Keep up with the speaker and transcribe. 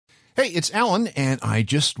Hey, it's Alan, and I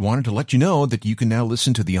just wanted to let you know that you can now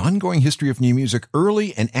listen to the ongoing history of new music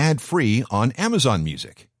early and ad-free on Amazon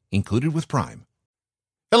Music, included with Prime.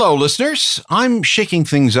 Hello, listeners. I'm shaking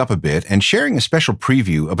things up a bit and sharing a special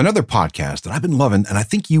preview of another podcast that I've been loving, and I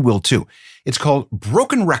think you will too. It's called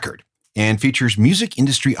Broken Record and features music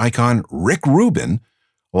industry icon Rick Rubin,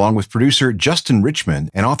 along with producer Justin Richmond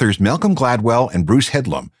and authors Malcolm Gladwell and Bruce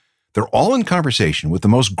Headlam. They're all in conversation with the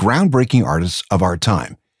most groundbreaking artists of our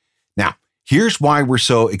time. Now, here's why we're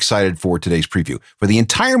so excited for today's preview. For the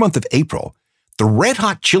entire month of April, the Red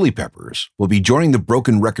Hot Chili Peppers will be joining the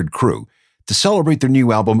Broken Record crew to celebrate their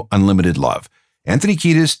new album, Unlimited Love. Anthony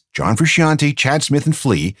Kiedis, John Frusciante, Chad Smith, and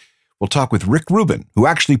Flea will talk with Rick Rubin, who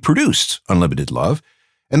actually produced Unlimited Love,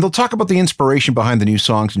 and they'll talk about the inspiration behind the new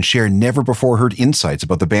songs and share never-before-heard insights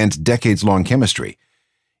about the band's decades-long chemistry.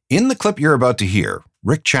 In the clip you're about to hear,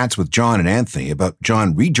 Rick chats with John and Anthony about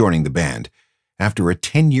John rejoining the band after a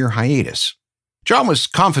 10-year hiatus. John was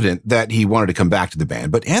confident that he wanted to come back to the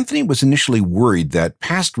band, but Anthony was initially worried that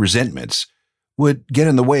past resentments would get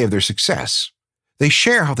in the way of their success. They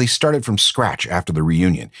share how they started from scratch after the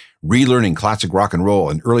reunion, relearning classic rock and roll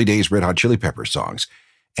and early days Red Hot Chili Peppers songs,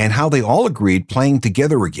 and how they all agreed playing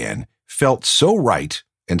together again felt so right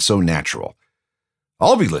and so natural.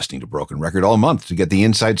 I'll be listening to Broken Record all month to get the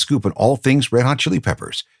inside scoop on all things Red Hot Chili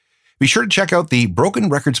Peppers. Be sure to check out the Broken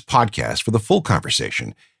Records podcast for the full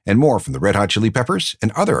conversation and more from the Red Hot Chili Peppers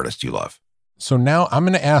and other artists you love. So now I'm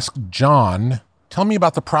going to ask John, tell me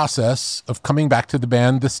about the process of coming back to the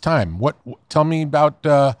band this time. Tell me about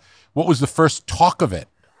what was the first talk of it?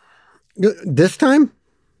 This time?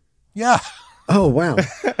 Yeah. Oh, wow.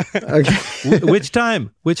 Okay. Which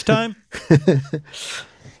time?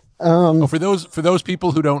 For those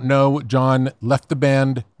people who don't know, John left the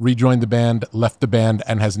band, rejoined the band, left the band,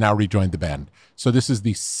 and has now rejoined the band. So this is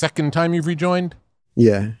the second time you've rejoined?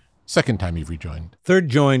 Yeah. Second time you've rejoined. Third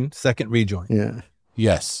join, second rejoin. Yeah.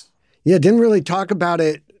 Yes. Yeah, didn't really talk about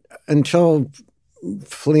it until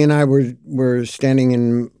Flea and I were standing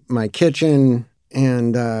in my kitchen,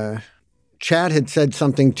 and Chad had said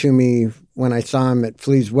something to me when I saw him at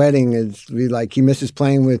Flea's wedding. He misses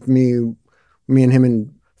playing with me. Me and him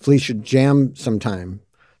and Flea should jam sometime.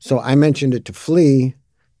 So I mentioned it to Flea,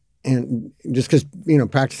 and just because,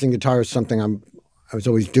 practicing guitar is something I was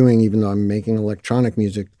always doing, even though I'm making electronic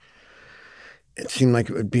music, it seemed like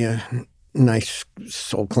it would be a nice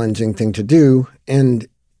soul cleansing thing to do. And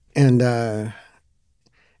it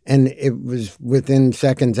was within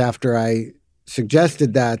seconds after I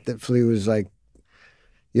suggested that Flea was like,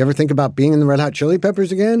 "You ever think about being in the Red Hot Chili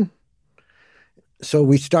Peppers again?" So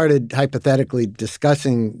we started hypothetically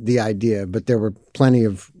discussing the idea, but there were plenty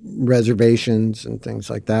of reservations and things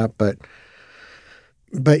like that. But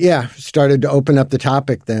yeah, started to open up the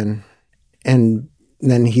topic then. And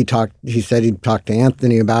then he said he'd talk to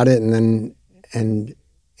Anthony about it, and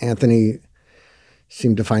Anthony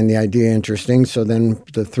seemed to find the idea interesting. So then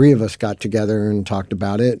the three of us got together and talked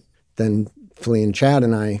about it. Then Flea and Chad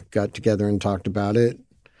and I got together and talked about it.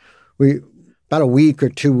 About a week or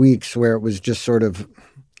 2 weeks where it was just sort of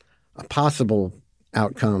a possible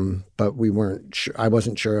outcome, but we weren't sure. I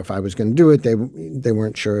wasn't sure if I was going to do it. They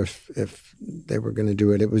weren't sure if they were going to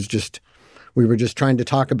do it. It was just, we were just trying to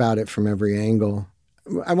talk about it from every angle.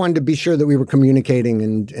 I wanted to be sure that we were communicating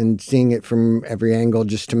and seeing it from every angle,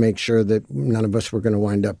 just to make sure that none of us were going to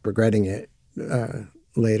wind up regretting it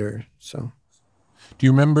later. So, do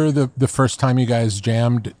you remember the first time you guys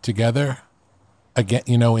jammed together? Again,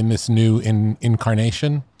 in this new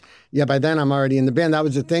incarnation? Yeah, by then I'm already in the band. That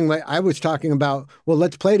was the thing. I was talking about, well,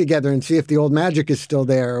 let's play together and see if the old magic is still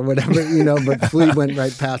there or whatever, but Flea went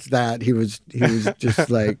right past that. He was just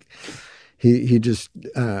like, he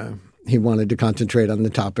wanted to concentrate on the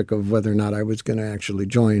topic of whether or not I was going to actually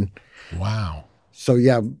join. Wow. So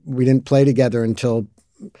yeah, we didn't play together until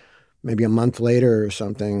maybe a month later or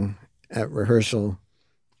something at rehearsal.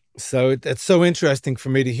 So it's so interesting for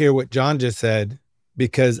me to hear what John just said,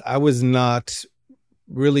 because I was not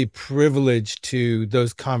really privileged to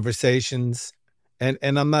those conversations, and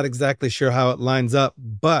I'm not exactly sure how it lines up,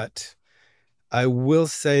 but I will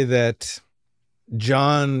say that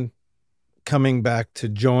John coming back to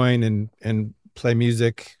join and play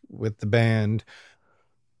music with the band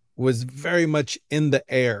was very much in the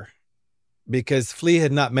air, because Flea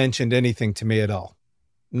had not mentioned anything to me at all.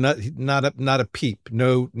 Not a peep,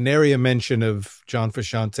 no nary a mention of John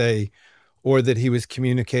Frusciante, or that he was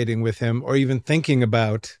communicating with him, or even thinking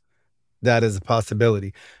about that as a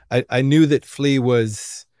possibility. I knew that Flea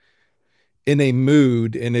was in a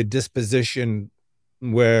mood, in a disposition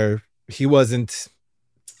where he wasn't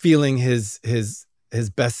feeling his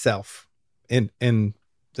best self in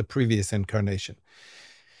the previous incarnation.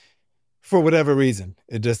 For whatever reason,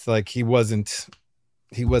 it just like he wasn't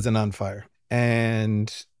on fire.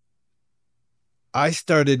 And I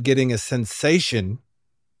started getting a sensation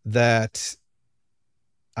that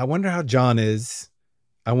I wonder how John is.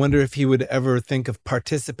 I wonder if he would ever think of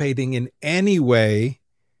participating in any way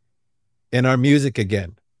in our music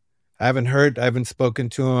again. I haven't spoken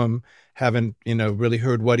to him, haven't, really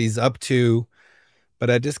heard what he's up to, but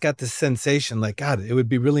I just got this sensation like, God, it would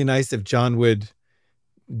be really nice if John would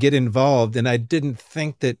get involved. And I didn't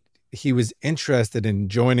think that he was interested in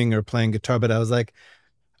joining or playing guitar, but I was like,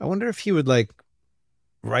 I wonder if he would like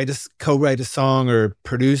co-write a song or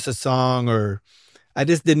produce a song, or I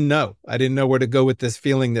just didn't know. I didn't know where to go with this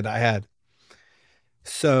feeling that I had.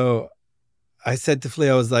 So I said to Flea,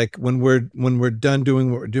 I was like, when we're done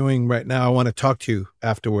doing what we're doing right now, I want to talk to you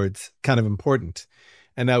afterwards. Kind of important.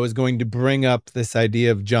 And I was going to bring up this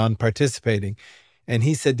idea of John participating. And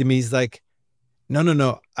he said to me, he's like,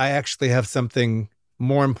 no, I actually have something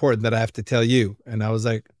more important that I have to tell you. And I was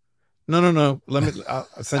like, no, let me,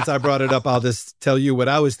 since I brought it up, I'll just tell you what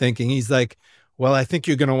I was thinking. He's like, well, I think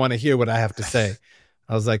you're going to want to hear what I have to say.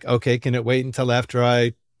 I was like, okay, can it wait until after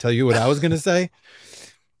I tell you what I was going to say?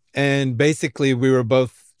 And basically we were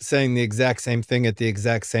both saying the exact same thing at the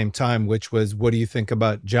exact same time, which was, what do you think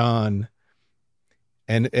about John?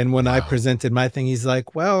 And when I presented my thing, he's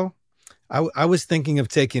like, well, I was thinking of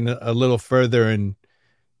taking a little further and,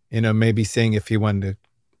 maybe seeing if he wanted to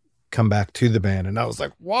come back to the band. And I was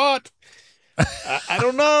like, what? I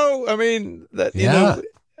don't know. I mean,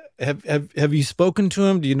 have you spoken to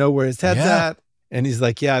him? Do you know where his head's at? And he's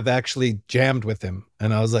like, yeah, I've actually jammed with him.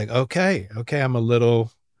 And I was like, okay, I'm a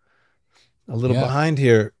little behind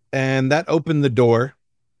here. And that opened the door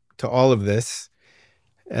to all of this.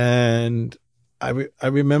 And I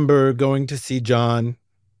remember going to see John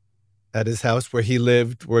at his house where he's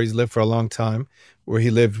lived for a long time, where he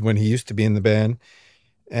lived when he used to be in the band,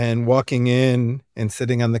 and walking in and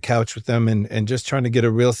sitting on the couch with them and just trying to get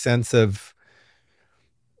a real sense of,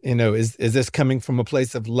 is this coming from a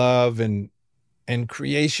place of love and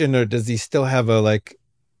creation, or does he still have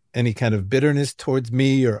any kind of bitterness towards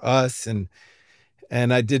me or us? And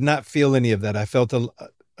I did not feel any of that. I felt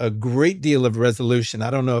a great deal of resolution. I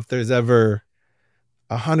don't know if there's ever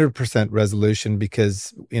 100% resolution,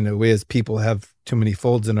 because, we as people have too many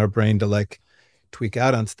folds in our brain to tweak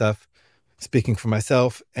out on stuff, speaking for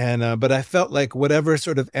myself. And, but I felt like whatever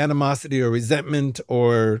sort of animosity or resentment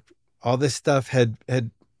or all this stuff had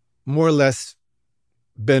more or less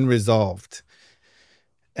been resolved.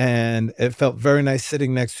 And it felt very nice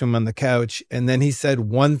sitting next to him on the couch. And then he said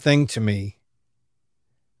one thing to me,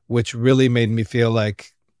 which really made me feel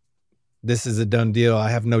like this is a done deal. I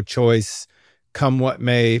have no choice, come what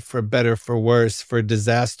may, for better, for worse, for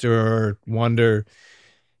disaster or wonder.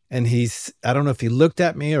 And I don't know if he looked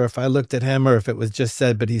at me or if I looked at him or if it was just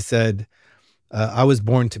said, but he said, I was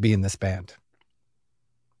born to be in this band.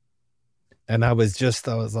 And I was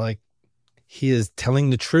like, he is telling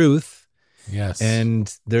the truth. Yes.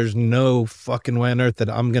 And there's no fucking way on earth that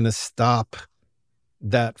I'm going to stop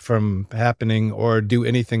that from happening or do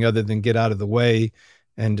anything other than get out of the way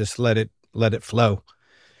and just let it flow.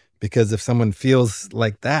 Because if someone feels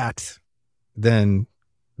like that, then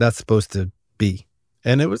that's supposed to be.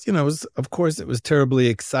 And it was, of course, it was terribly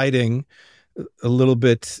exciting, a little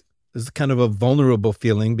bit. It was kind of a vulnerable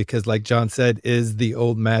feeling because, like John said, is the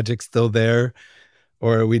old magic still there?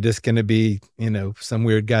 Or are we just going to be, some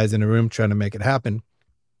weird guys in a room trying to make it happen?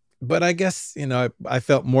 But I guess, I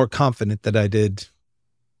felt more confident that I did,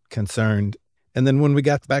 concerned. And then when we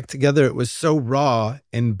got back together, it was so raw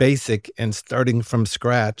and basic and starting from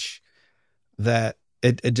scratch that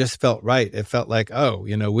it just felt right. It felt like,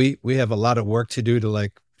 we have a lot of work to do to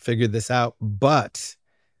figure this out, but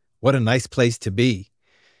what a nice place to be.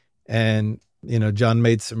 And, John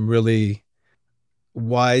made some really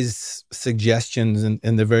wise suggestions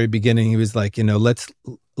in the very beginning. He was like, let's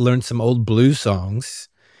learn some old blues songs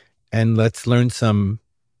and let's learn some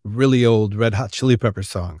really old Red Hot Chili Pepper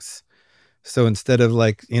songs. So instead of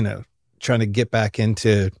trying to get back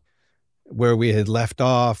into where we had left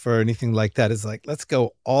off or anything like that, it's like, let's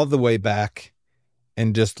go all the way back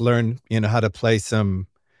and just learn, how to play some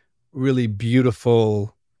really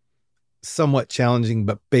beautiful, somewhat challenging,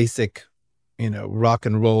 but basic, rock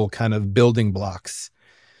and roll kind of building blocks.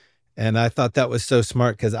 And I thought that was so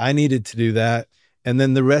smart because I needed to do that. And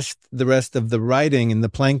then the rest of the writing and the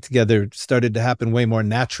playing together started to happen way more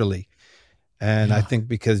naturally. And I think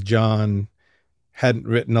because John hadn't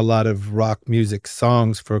written a lot of rock music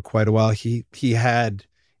songs for quite a while, he had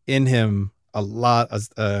in him a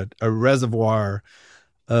reservoir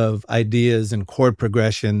of ideas and chord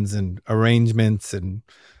progressions and arrangements and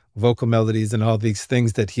vocal melodies and all these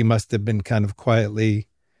things that he must have been kind of quietly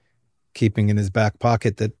keeping in his back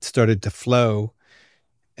pocket that started to flow.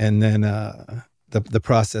 And then the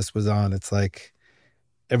process was on. It's like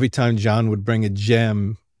every time John would bring a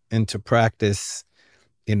gem into practice,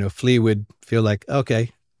 Flea would feel like,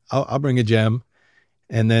 okay, I'll bring a gem.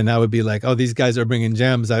 And then I would be like, oh, these guys are bringing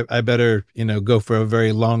gems. I better, go for a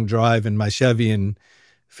very long drive in my Chevy and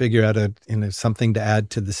figure out something to add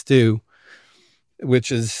to the stew,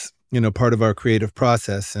 which is, part of our creative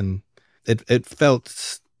process. And it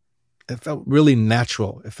felt really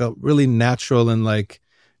natural. It felt really natural and like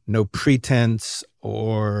no pretense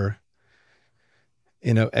or,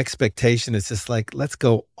 expectation. It's just like, let's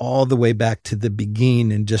go all the way back to the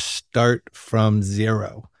beginning and just start from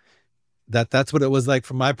zero. That's what it was like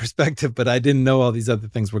from my perspective, but I didn't know all these other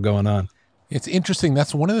things were going on. It's interesting.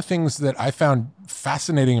 That's one of the things that I found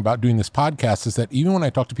fascinating about doing this podcast is that even when I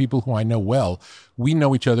talk to people who I know well, we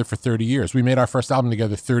know each other for 30 years. We made our first album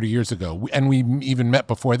together 30 years ago, and we even met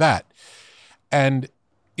before that. And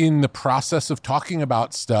in the process of talking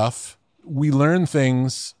about stuff, we learn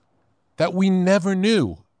things that we never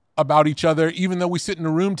knew about each other, even though we sit in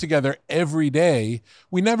a room together every day.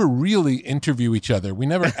 We never really interview each other. We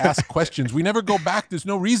never ask questions. We never go back. There's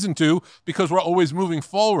no reason to, because we're always moving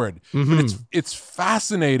forward. Mm-hmm. But it's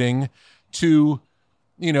fascinating to,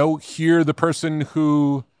 hear the person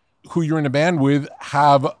who you're in a band with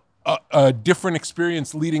have a different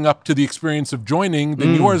experience leading up to the experience of joining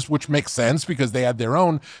than yours, which makes sense because they had their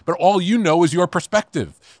own, but all you know is your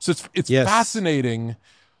perspective. So it's fascinating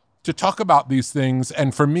to talk about these things.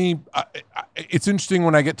 And for me, it's interesting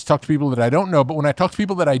when I get to talk to people that I don't know, but when I talk to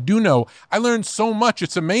people that I do know, I learn so much.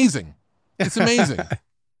 It's amazing. It's amazing.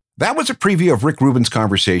 That was a preview of Rick Rubin's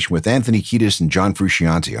conversation with Anthony Kiedis and John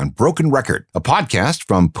Frusciante on Broken Record, a podcast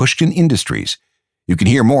from Pushkin Industries. You can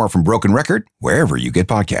hear more from Broken Record wherever you get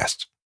podcasts.